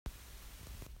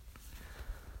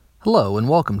Hello and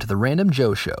welcome to the Random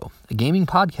Joe Show, a gaming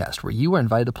podcast where you are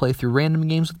invited to play through random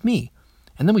games with me,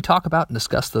 and then we talk about and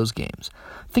discuss those games.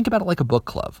 Think about it like a book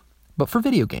club, but for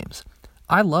video games.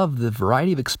 I love the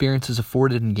variety of experiences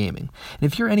afforded in gaming, and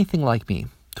if you're anything like me,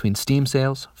 between Steam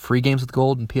sales, free games with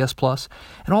gold and PS Plus,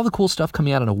 and all the cool stuff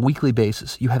coming out on a weekly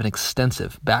basis, you have an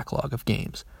extensive backlog of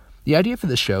games. The idea for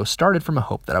this show started from a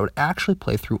hope that I would actually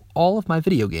play through all of my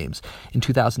video games in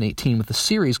 2018 with a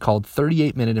series called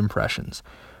 38-Minute Impressions.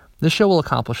 This show will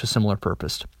accomplish a similar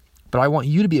purpose, but I want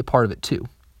you to be a part of it too.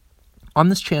 On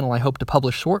this channel, I hope to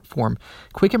publish short-form,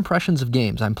 quick impressions of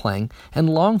games I'm playing, and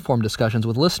long-form discussions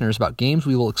with listeners about games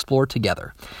we will explore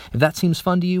together. If that seems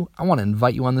fun to you, I want to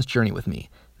invite you on this journey with me.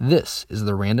 This is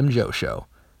the Random Joe Show.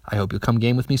 I hope you'll come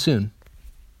game with me soon.